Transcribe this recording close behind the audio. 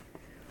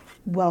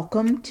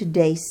Welcome to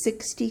day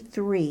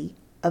 63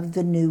 of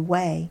the New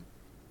Way.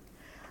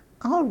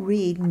 I'll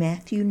read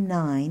Matthew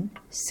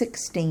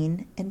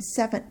 9:16 and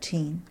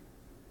 17.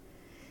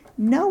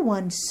 No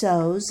one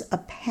sews a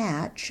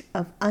patch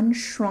of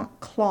unshrunk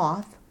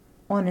cloth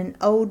on an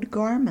old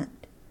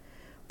garment,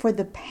 for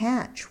the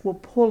patch will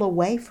pull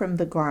away from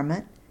the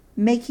garment,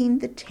 making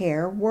the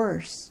tear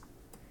worse.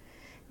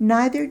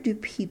 Neither do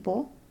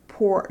people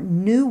pour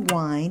new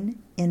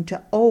wine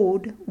into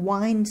old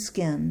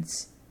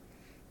wineskins.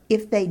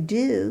 If they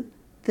do,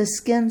 the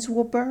skins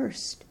will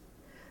burst.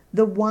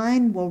 The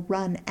wine will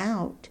run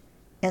out,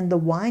 and the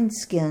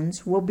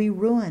wineskins will be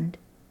ruined.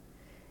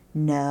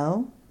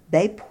 No,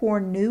 they pour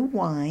new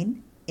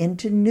wine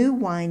into new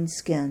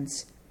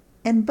wineskins,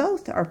 and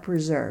both are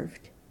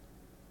preserved.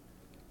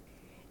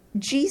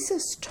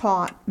 Jesus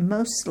taught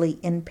mostly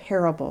in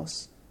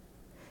parables.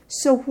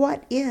 So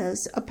what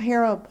is a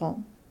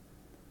parable?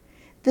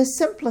 The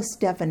simplest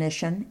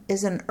definition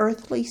is an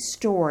earthly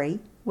story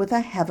with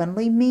a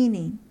heavenly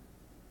meaning.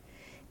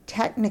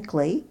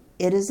 Technically,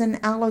 it is an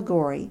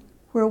allegory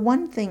where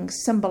one thing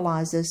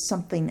symbolizes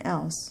something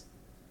else.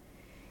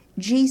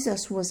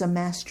 Jesus was a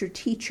master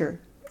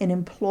teacher and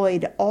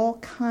employed all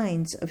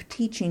kinds of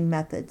teaching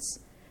methods,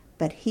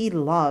 but he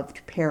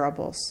loved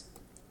parables.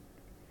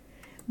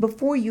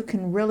 Before you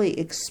can really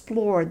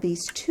explore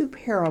these two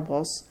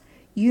parables,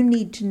 you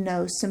need to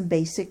know some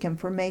basic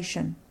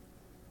information.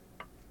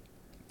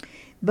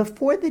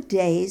 Before the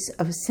days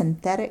of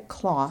synthetic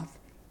cloth,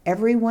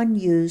 everyone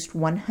used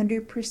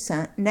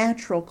 100%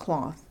 natural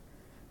cloth,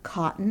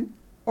 cotton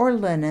or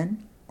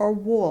linen or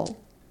wool.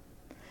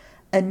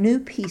 A new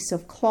piece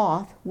of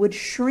cloth would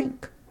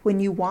shrink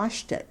when you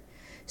washed it,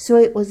 so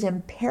it was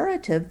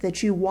imperative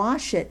that you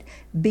wash it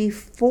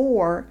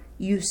before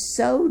you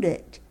sewed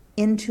it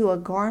into a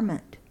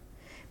garment,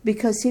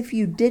 because if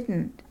you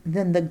didn't,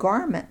 then the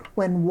garment,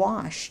 when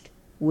washed,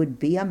 would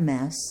be a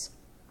mess.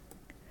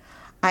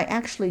 I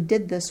actually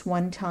did this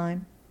one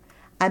time.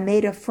 I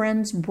made a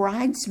friend's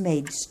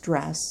bridesmaid's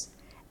dress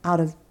out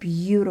of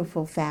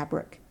beautiful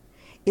fabric.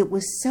 It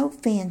was so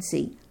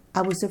fancy,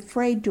 I was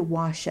afraid to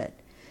wash it,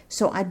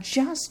 so I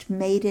just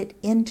made it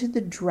into the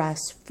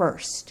dress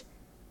first,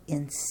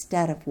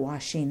 instead of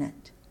washing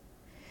it.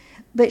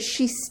 But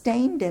she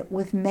stained it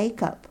with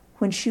makeup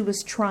when she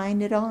was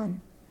trying it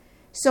on,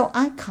 so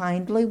I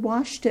kindly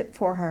washed it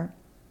for her.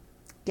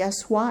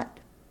 Guess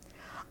what?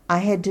 I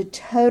had to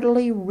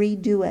totally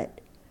redo it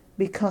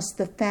because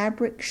the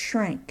fabric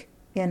shrank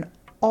in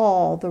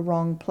all the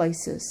wrong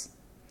places.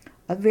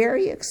 A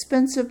very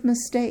expensive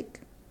mistake.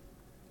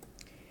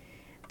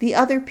 The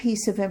other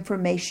piece of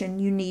information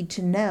you need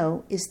to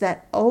know is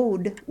that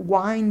old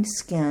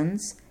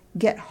wineskins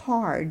get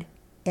hard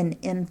and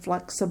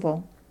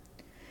inflexible.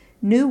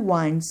 New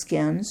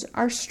wineskins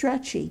are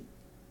stretchy.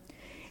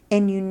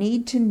 And you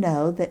need to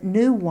know that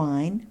new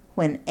wine,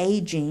 when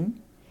aging,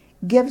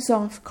 gives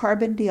off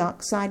carbon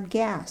dioxide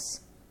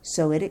gas,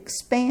 so it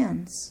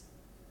expands.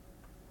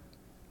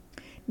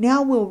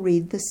 Now we'll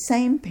read the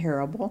same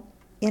parable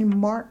in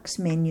Mark's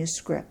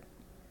manuscript.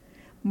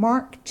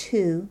 Mark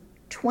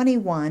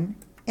 2:21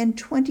 and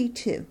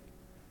 22.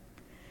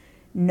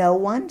 No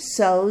one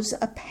sews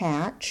a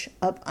patch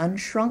of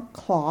unshrunk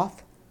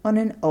cloth on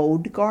an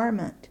old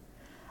garment.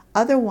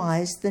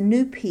 Otherwise, the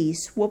new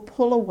piece will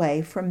pull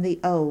away from the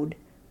old,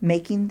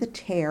 making the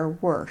tear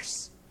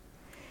worse.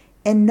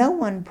 And no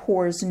one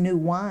pours new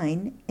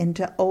wine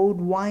into old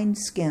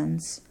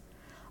wineskins.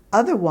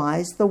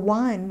 Otherwise, the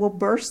wine will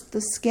burst the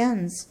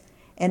skins,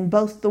 and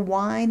both the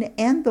wine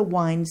and the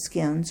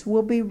wineskins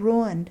will be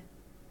ruined.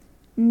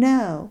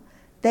 No,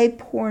 they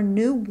pour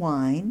new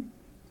wine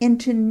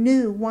into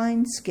new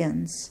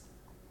wineskins.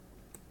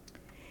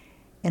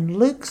 In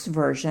Luke's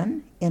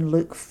version, in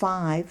Luke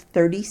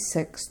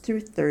 5:36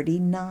 through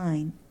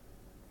 39,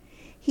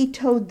 he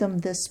told them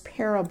this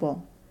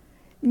parable.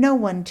 No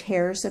one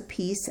tears a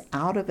piece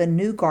out of a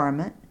new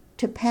garment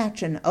to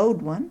patch an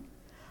old one.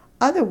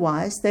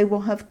 Otherwise, they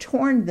will have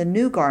torn the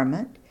new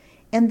garment,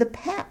 and the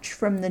patch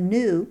from the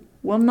new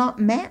will not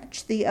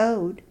match the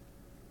old.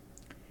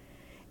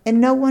 And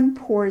no one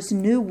pours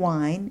new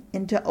wine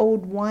into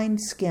old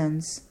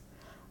wineskins.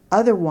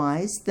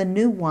 Otherwise, the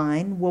new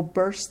wine will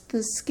burst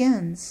the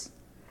skins.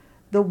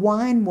 The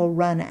wine will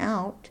run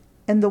out,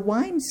 and the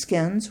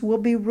wineskins will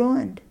be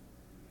ruined.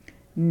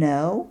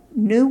 No,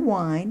 new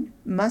wine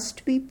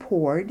must be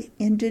poured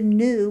into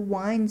new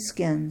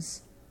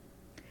wineskins.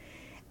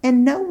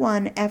 And no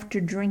one,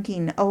 after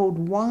drinking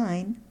old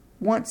wine,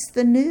 wants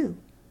the new,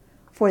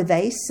 for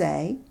they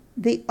say,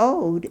 the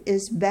old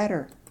is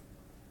better.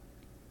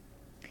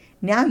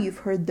 Now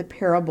you've heard the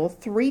parable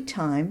 3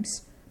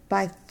 times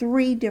by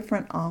 3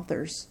 different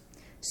authors.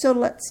 So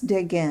let's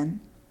dig in.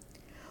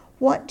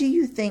 What do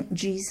you think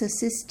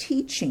Jesus is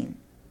teaching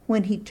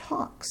when he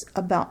talks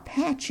about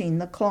patching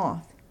the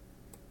cloth?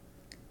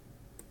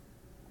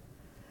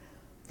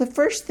 The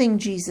first thing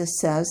Jesus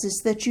says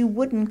is that you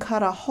wouldn't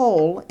cut a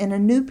hole in a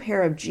new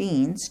pair of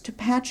jeans to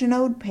patch an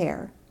old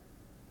pair.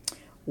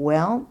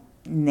 Well,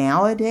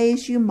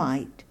 nowadays you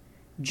might,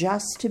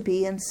 just to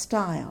be in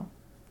style.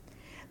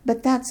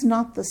 But that's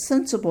not the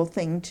sensible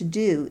thing to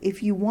do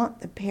if you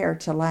want the pair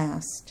to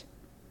last.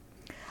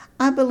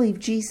 I believe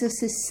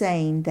Jesus is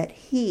saying that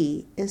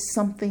he is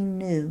something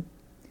new.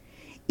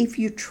 If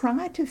you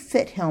try to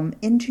fit him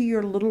into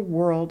your little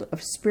world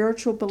of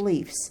spiritual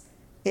beliefs,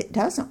 it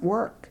doesn't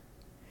work.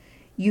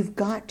 You've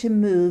got to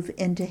move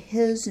into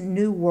his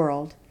new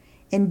world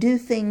and do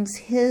things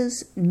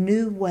his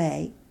new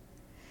way.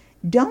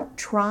 Don't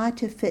try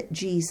to fit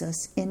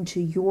Jesus into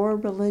your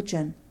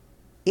religion.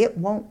 It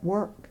won't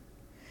work.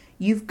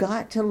 You've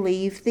got to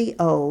leave the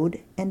old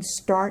and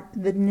start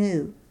the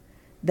new.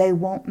 They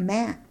won't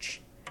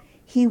match.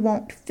 He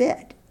won't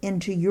fit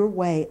into your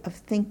way of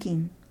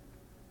thinking.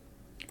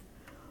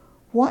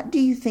 What do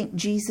you think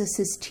Jesus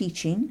is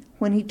teaching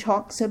when he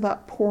talks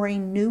about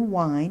pouring new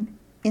wine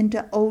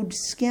into old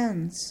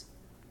skins?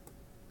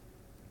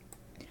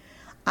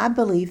 I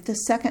believe the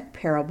second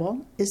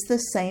parable is the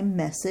same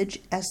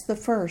message as the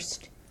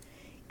first.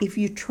 If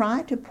you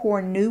try to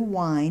pour new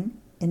wine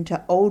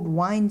into old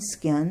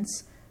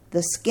wineskins,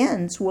 the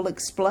skins will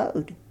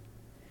explode.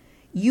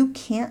 You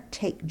can't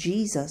take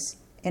Jesus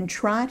and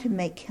try to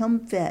make him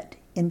fit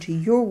into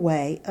your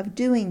way of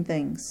doing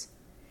things.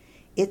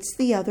 It's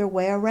the other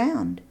way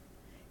around.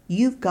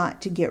 You've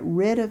got to get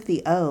rid of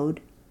the old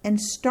and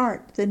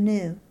start the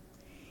new.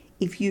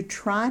 If you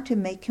try to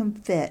make him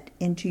fit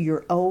into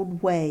your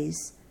old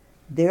ways,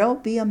 there'll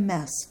be a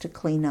mess to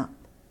clean up.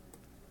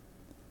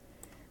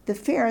 The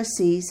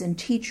Pharisees and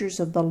teachers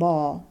of the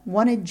law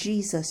wanted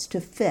Jesus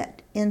to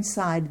fit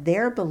inside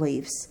their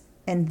beliefs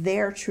and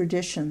their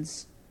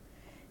traditions.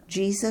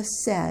 Jesus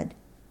said,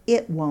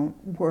 "It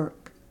won't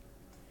work.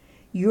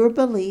 Your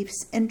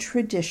beliefs and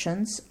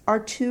traditions are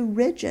too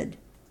rigid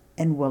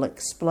and will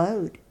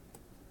explode."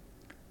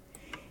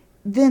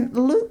 Then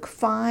Luke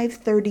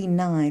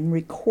 5:39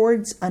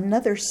 records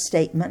another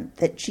statement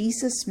that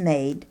Jesus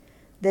made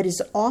that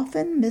is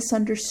often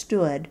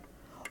misunderstood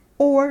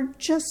or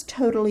just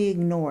totally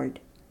ignored.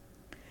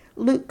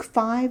 Luke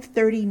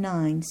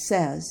 5:39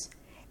 says,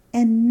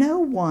 "And no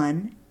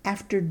one,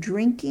 after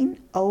drinking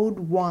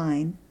old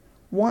wine,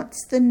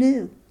 wants the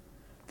new,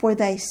 for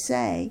they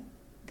say,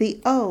 the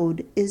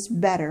old is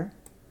better."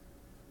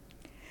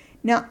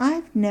 Now,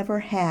 I've never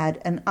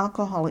had an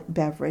alcoholic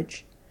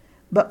beverage,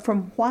 but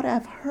from what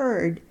I've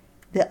heard,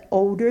 the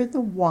older the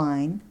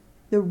wine,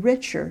 the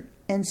richer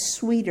and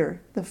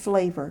sweeter the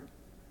flavor.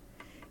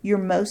 Your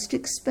most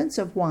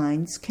expensive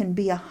wines can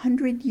be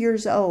 100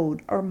 years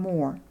old or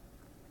more.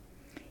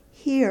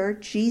 Here,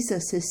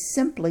 Jesus is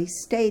simply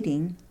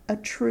stating a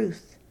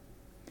truth.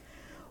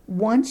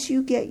 Once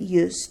you get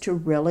used to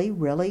really,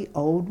 really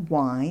old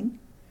wine,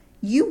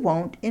 you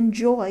won't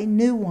enjoy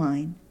new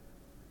wine.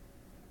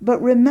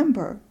 But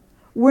remember,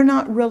 we're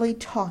not really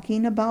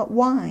talking about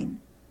wine.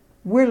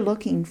 We're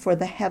looking for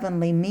the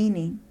heavenly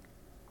meaning.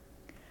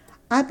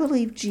 I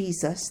believe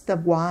Jesus, the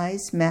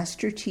wise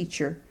master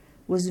teacher,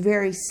 was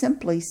very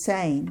simply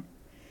saying,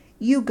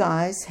 you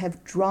guys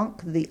have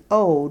drunk the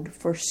old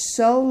for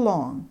so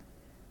long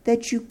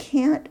that you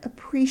can't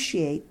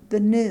appreciate the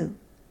new.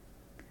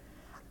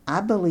 I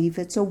believe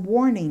it's a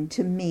warning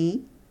to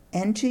me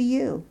and to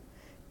you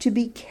to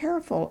be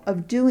careful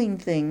of doing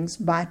things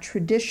by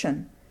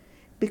tradition,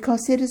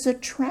 because it is a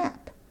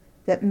trap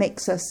that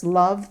makes us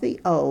love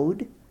the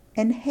old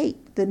and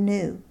hate the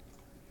new.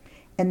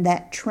 And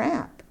that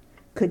trap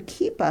could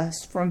keep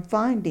us from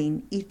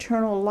finding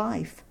eternal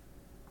life,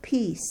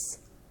 peace,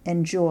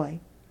 and joy.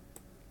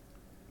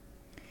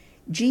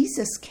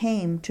 Jesus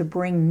came to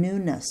bring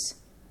newness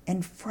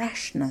and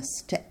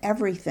freshness to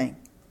everything.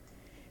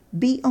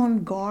 Be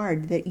on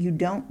guard that you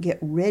don't get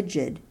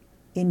rigid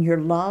in your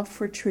love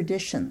for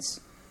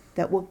traditions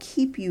that will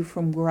keep you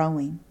from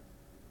growing.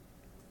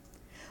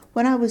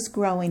 When I was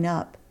growing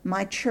up,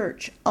 my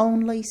church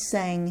only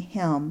sang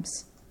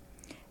hymns.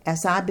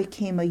 As I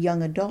became a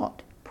young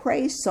adult,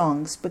 praise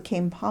songs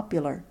became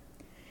popular.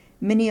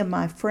 Many of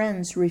my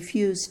friends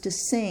refused to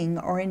sing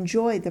or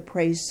enjoy the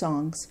praise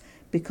songs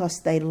because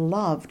they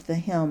loved the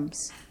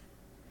hymns.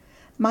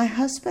 My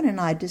husband and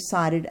I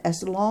decided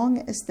as long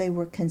as they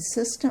were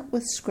consistent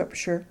with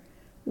Scripture,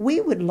 we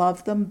would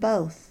love them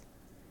both,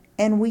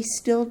 and we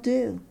still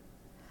do.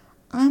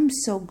 I'm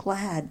so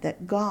glad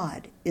that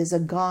God is a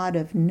God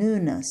of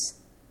newness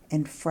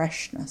and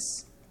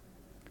freshness.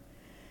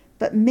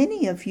 But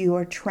many of you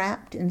are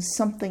trapped in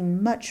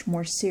something much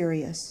more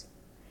serious.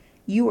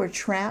 You are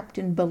trapped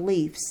in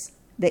beliefs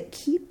that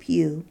keep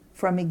you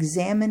from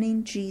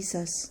examining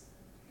Jesus.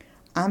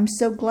 I'm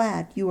so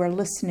glad you are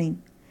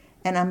listening,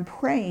 and I'm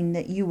praying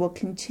that you will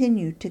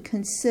continue to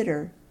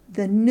consider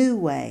the new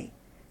way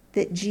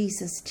that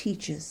Jesus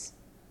teaches.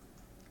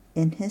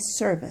 In his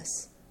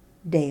service,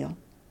 Dale.